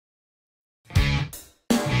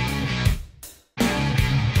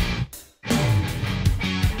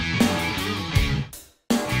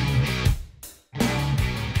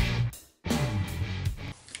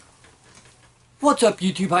What's up,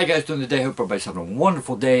 YouTube? How you guys doing today? Hope everybody's having a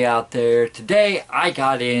wonderful day out there. Today I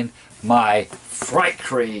got in my Fright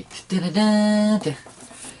crate.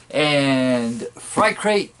 And Fright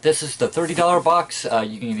crate, this is the $30 box. You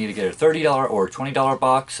can either get a $30 or $20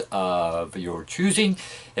 box of your choosing.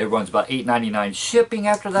 It runs about $8.99 shipping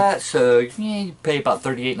after that, so you pay about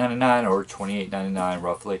 $38.99 or $28.99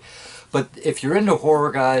 roughly. But if you're into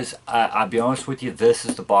horror, guys, I'll be honest with you, this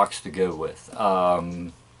is the box to go with.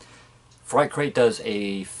 Fright Crate does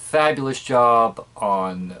a fabulous job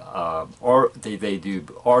on art. They do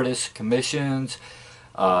artist commissions,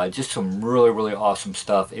 just some really awesome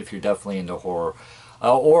stuff if you're definitely into horror,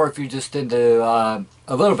 or if you're just into a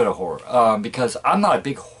little bit of horror. Because I'm not a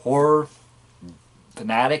big horror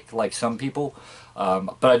fanatic like some people,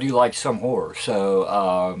 but I do like some horror,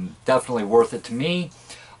 so definitely worth it to me.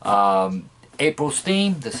 April's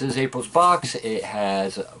theme. This is April's box. It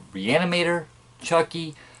has Re-animator,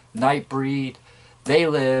 Chucky, Nightbreed, They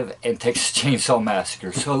Live, and Texas Chainsaw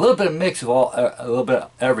Massacre. So a little bit of mix of all, a little bit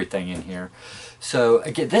of everything in here. So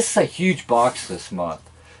again, this is a huge box this month.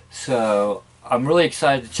 So I'm really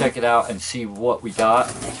excited to check it out and see what we got.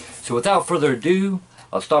 So without further ado,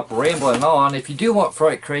 I'll stop rambling on. If you do want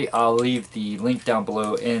Fright Crate, I'll leave the link down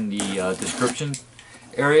below in the description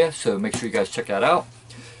area. So make sure you guys check that out.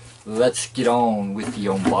 Let's get on with the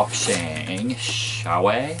unboxing, shall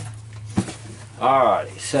we?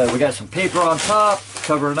 Alrighty, so we got some paper on top,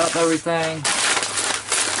 covering up everything.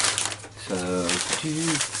 So,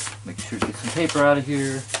 make sure to get some paper out of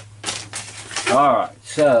here. Alright,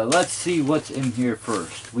 so let's see what's in here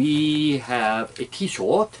first. We have a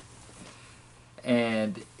t-shirt,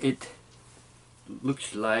 and it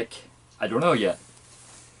looks like, I don't know yet.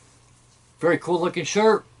 Very cool looking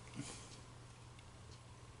shirt.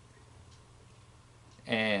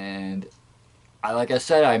 And like I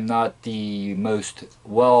said, I'm not the most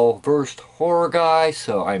well-versed horror guy,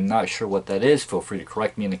 so I'm not sure what that is. Feel free to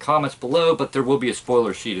correct me in the comments below, but there will be a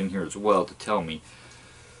spoiler sheet in here as well to tell me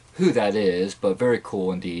who that is, but very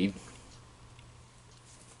cool indeed.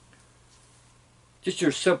 Just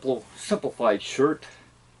your simplified shirt.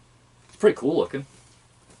 It's pretty cool looking.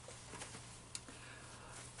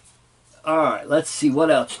 Alright, let's see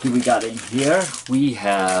what else do we got in here. We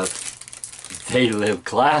have They Live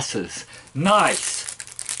glasses.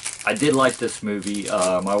 Nice! I did like this movie.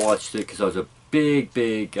 I watched it because I was a big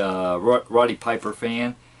Roddy Piper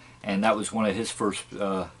fan, and that was one of his first,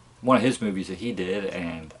 one of his movies that he did,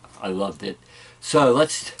 and I loved it. So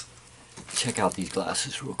let's check out these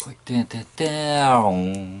glasses real quick. Dun, dun,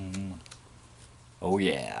 dun. Oh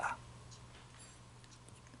yeah,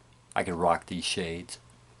 I could rock these shades.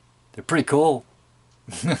 They're pretty cool.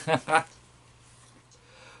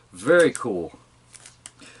 Very cool.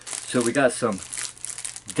 So we got some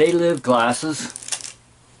They Live glasses.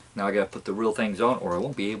 Now I gotta put the real things on or I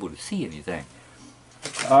won't be able to see anything.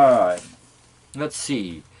 Alright, let's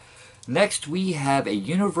see. Next we have a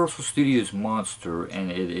Universal Studios monster,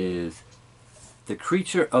 and it is The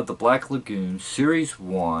Creature of the Black Lagoon Series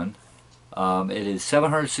 1. It is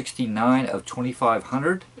 769 of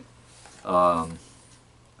 2500. I've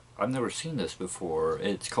never seen this before.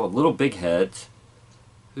 It's called Little Big Heads.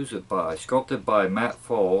 Who's it by? Sculpted by Matt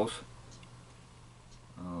Falls.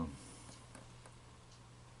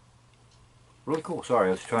 Really cool. Sorry,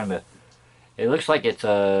 I was trying to. It looks like it's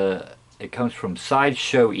it comes from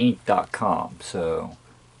SideshowInc.com. So,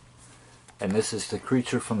 and this is The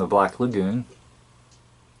Creature from the Black Lagoon.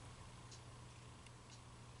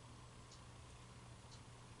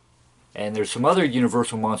 And there's some other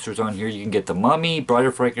Universal monsters on here. You can get the Mummy, Bride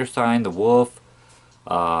of Frankenstein, the Wolf,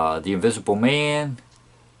 the Invisible Man,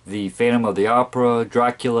 the Phantom of the Opera,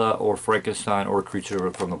 Dracula, or Frankenstein, or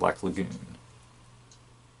Creature from the Black Lagoon.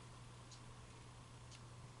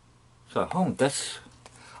 So,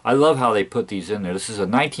 I love how they put these in there. This is a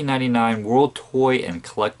 1999 World Toy and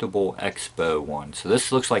Collectible Expo one. So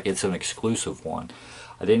this looks like it's an exclusive one.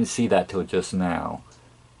 I didn't see that till just now.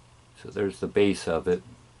 So there's the base of it.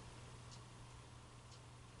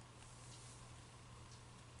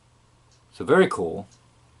 So very cool.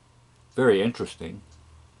 Very interesting.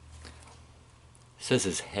 It says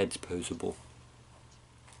his head's posable.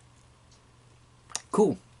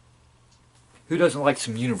 Cool. Who doesn't like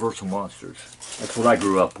some Universal monsters? That's what I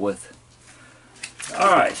grew up with.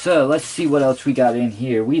 Alright, so let's see what else we got in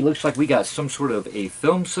here. Looks like we got some sort of a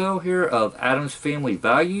film cell here of Addams Family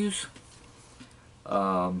Values.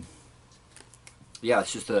 Yeah,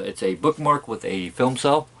 it's a bookmark with a film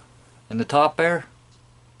cell in the top there.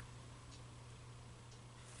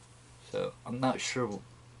 So I'm not sure. I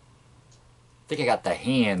think I got the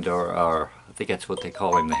hand, or I think that's what they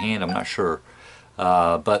call him, the hand. I'm not sure.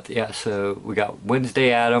 But yeah, so we got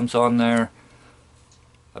Wednesday Addams on there,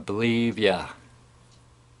 I believe. Yeah,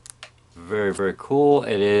 very, very cool.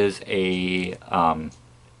 It is a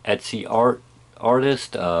Etsy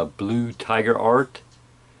artist, Blue Tiger Art.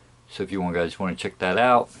 So if you guys want to check that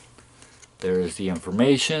out, there is the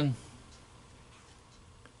information.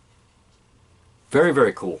 Very,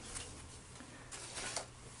 very cool.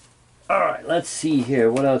 Alright, let's see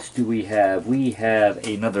here. What else do we have? We have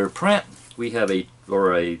another print. We have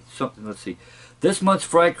something, let's see. This month's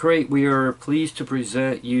Fright Crate, we are pleased to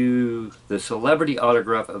present you the celebrity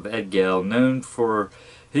autograph of Ed Gale, known for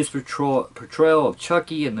his portrayal of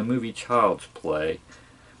Chucky in the movie Child's Play.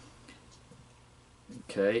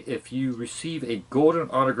 Okay, if you receive a golden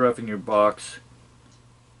autograph in your box,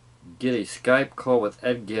 get a Skype call with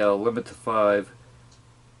Ed Gale, limit to 5.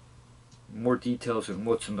 More details on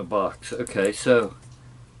what's in the box. Okay, so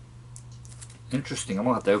interesting. I'm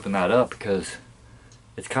gonna have to open that up because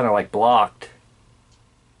it's kind of like blocked.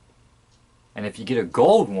 And if you get a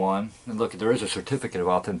gold one, and look, there is a certificate of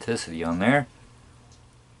authenticity on there.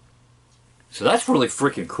 So that's really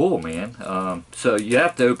freaking cool, man. So you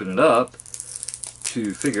have to open it up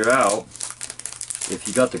to figure out if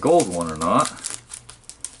you got the gold one or not.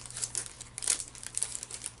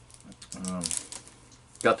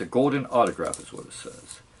 Got the golden autograph is what it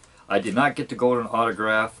says. I did not get the golden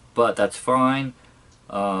autograph, but that's fine.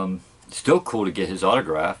 Still cool to get his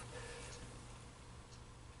autograph.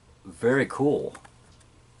 Very cool.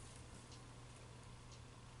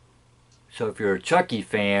 So if you're a Chucky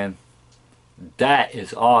fan, that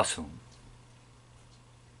is awesome.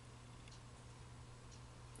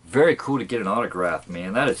 Very cool to get an autograph,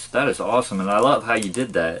 man. That is awesome, and I love how you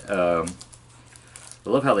did that. I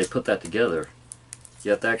love how they put that together. You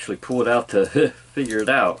have to actually pull it out to figure it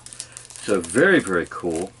out. So very, very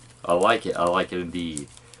cool. I like it. I like it indeed.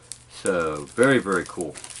 So very, very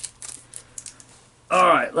cool.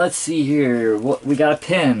 Alright, let's see here. We got a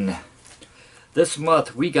pen. This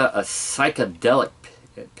month we got a psychedelic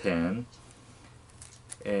pen.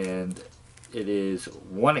 And it is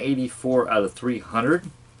 184 out of 300.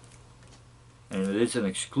 And it is an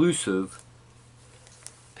exclusive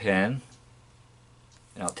pen.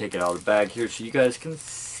 And I'll take it out of the bag here so you guys can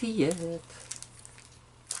see it.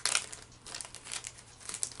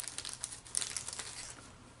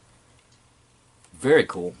 Very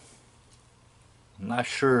cool. I'm not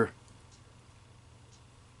sure.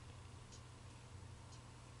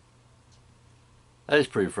 That is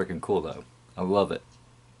pretty freaking cool though. I love it.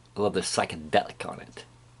 I love the psychedelic on it.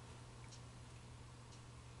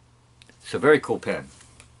 It's a very cool pen.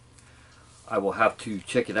 I will have to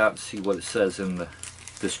check it out and see what it says in the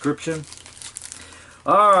description.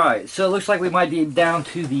 Alright, so it looks like we might be down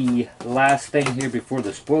to the last thing here before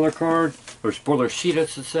the spoiler card, or spoiler sheet I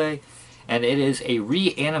should say. And it is a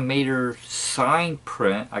Re-animator signed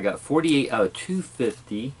print. I got 48 out of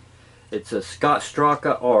 250. It's a Scott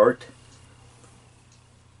Straka art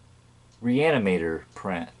Re-animator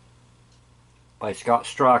print by Scott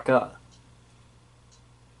Straka.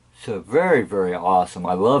 So very, very awesome.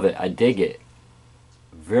 I love it. I dig it.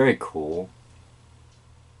 Very cool.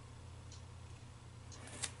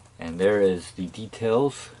 And there is the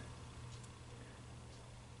details.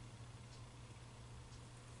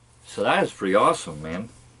 So that is pretty awesome, man.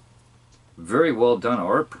 Very well done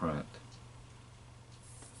art print.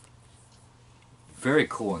 Very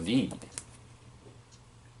cool indeed.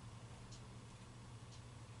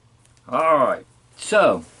 Alright,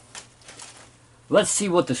 so let's see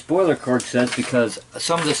what the spoiler card says, because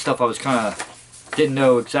some of this stuff I was kind of didn't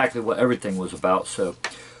know exactly what everything was about, so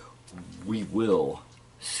we will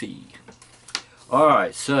see.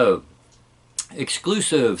 Alright, so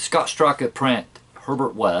exclusive Scott Straka print,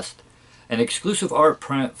 Herbert West, an exclusive art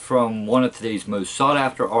print from one of today's most sought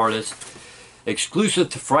after artists, exclusive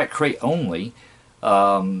to Fright Crate only.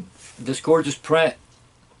 This gorgeous print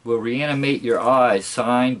will reanimate your eyes,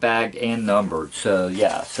 signed, bagged, and numbered. So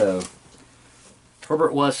yeah, so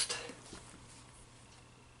Herbert West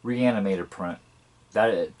Re-animator print.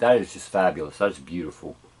 That is just fabulous. That is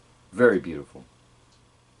beautiful. Very beautiful.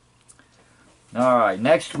 Alright,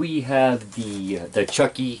 next we have the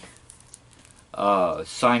Chucky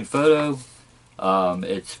signed photo.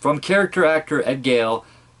 It's from character actor Ed Gale,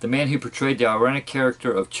 the man who portrayed the ironic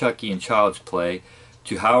character of Chucky in Child's Play,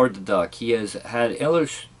 to Howard the Duck. He has had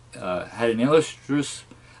an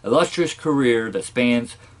illustrious career that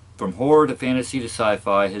spans from horror to fantasy to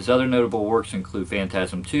sci-fi. His other notable works include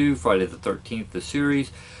Phantasm 2, Friday the 13th, the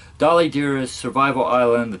series, Dolly Dearest, Survival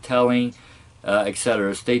Island, The Telling,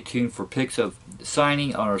 etc. Stay tuned for pics of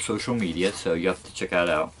signing on our social media, so you have to check that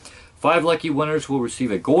out. 5 lucky winners will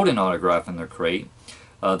receive a golden autograph in their crate.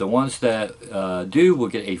 The ones that do will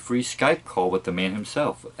get a free Skype call with the man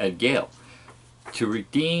himself, Ed Gale. To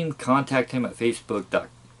redeem, contact him at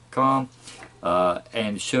facebook.com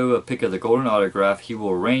and show a pic of the golden autograph. He will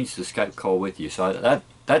arrange the Skype call with you. So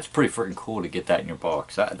that's pretty freaking cool to get that in your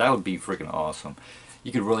box. That would be freaking awesome.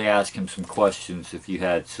 You could really ask him some questions if you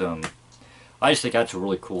had some. I just think that's a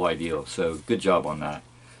really cool idea. So good job on that.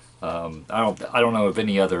 I don't know of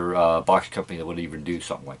any other box company that would even do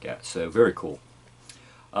something like that. So very cool.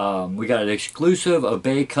 We got an exclusive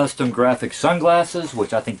Obey custom graphic sunglasses,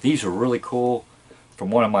 which I think these are really cool,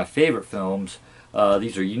 from one of my favorite films.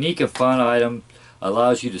 These are unique and fun item.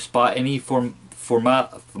 Allows you to spot any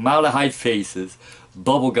formaldehyde faces,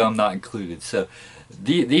 bubblegum not included. So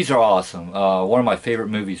these are awesome. One of my favorite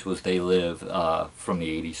movies was They Live from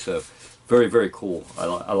the 80s. So very, very cool.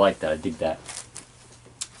 I like that. I dig that.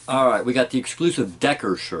 Alright, we got the exclusive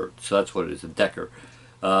Decker shirt. So that's what it is, a Decker.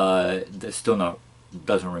 That's still not,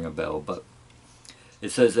 doesn't ring a bell, but it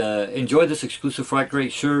says, enjoy this exclusive Fright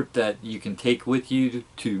Crate shirt that you can take with you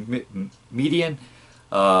to Median,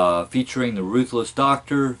 featuring the ruthless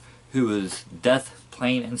doctor who is death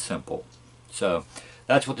plain and simple. So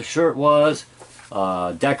that's what the shirt was.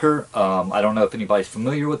 Decker, I don't know if anybody's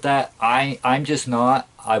familiar with that. I'm just not.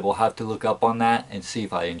 I will have to look up on that and see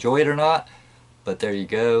if I enjoy it or not. But there you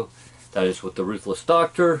go. That is with the ruthless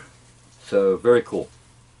doctor. So very cool.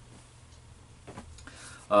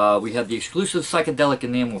 We have the exclusive psychedelic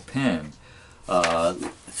enamel pen.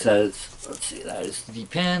 It says, let's see, that is the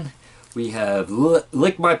pen. We have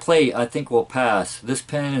Lick My Plate, I Think Will Pass. This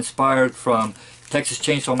pen, inspired from Texas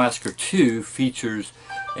Chainsaw Massacre 2, features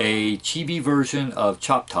a chibi version of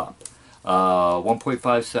Chop Top.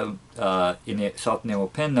 1.57 in soft enamel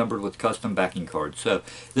pen, numbered with custom backing cards. So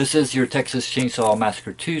this is your Texas Chainsaw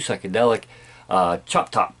Massacre 2 psychedelic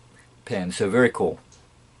Chop Top pen. So very cool.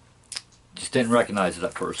 Just didn't recognize it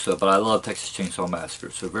at first, but I love Texas Chainsaw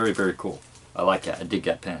Massacre, so very, very cool. I like that. I dig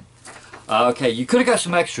that pen. Okay, you could have got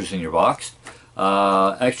some extras in your box.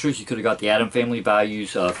 Extras, you could have got the Adam Family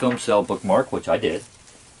Values film cell bookmark, which I did.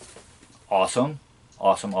 Awesome.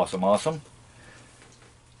 Awesome, awesome, awesome.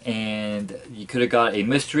 And you could have got a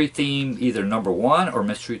mystery theme, either number 1 or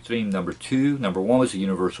mystery theme number 2. Number 1 was the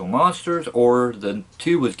Universal Monsters, or the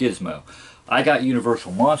 2 was Gizmo. I got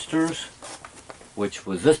Universal Monsters, which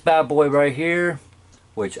was this bad boy right here,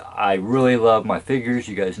 which I really love my figures.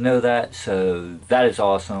 You guys know that, so that is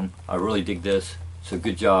awesome. I really dig this, so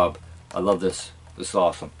good job. I love this. This is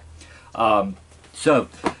awesome. So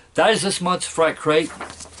that is this month's Fright Crate.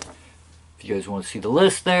 If you guys want to see the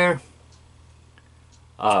list there.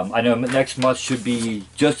 I know next month should be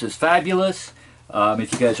just as fabulous.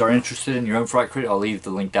 If you guys are interested in your own Fright Crate, I'll leave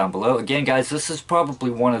the link down below. Again, guys, this is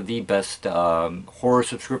probably one of the best horror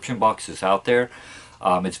subscription boxes out there.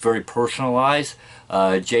 It's very personalized.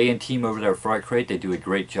 Jay and team over there at Fright Crate, they do a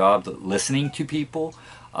great job listening to people,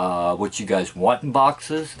 what you guys want in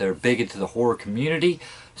boxes. They're big into the horror community,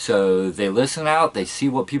 so they listen out, they see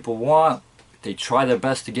what people want, they try their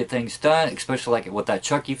best to get things done, especially like with that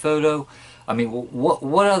Chucky photo. I mean,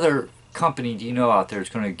 what other company do you know out there is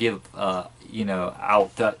going to give you know,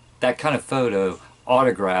 out that kind of photo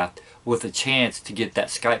autographed with a chance to get that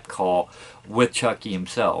Skype call with Chucky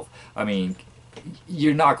himself? I mean,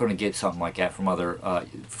 you're not going to get something like that from other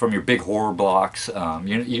from your big horror blocks.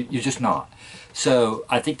 You're just not. So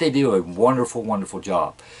I think they do a wonderful, wonderful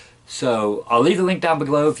job. So I'll leave the link down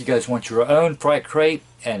below if you guys want your own Fright Crate.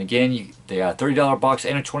 And again, they got a $30 box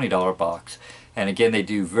and a $20 box. And again, they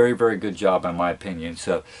do very, very good job in my opinion.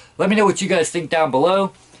 So let me know what you guys think down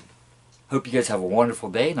below. Hope you guys have a wonderful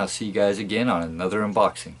day, and I'll see you guys again on another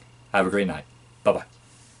unboxing. Have a great night. Bye-bye.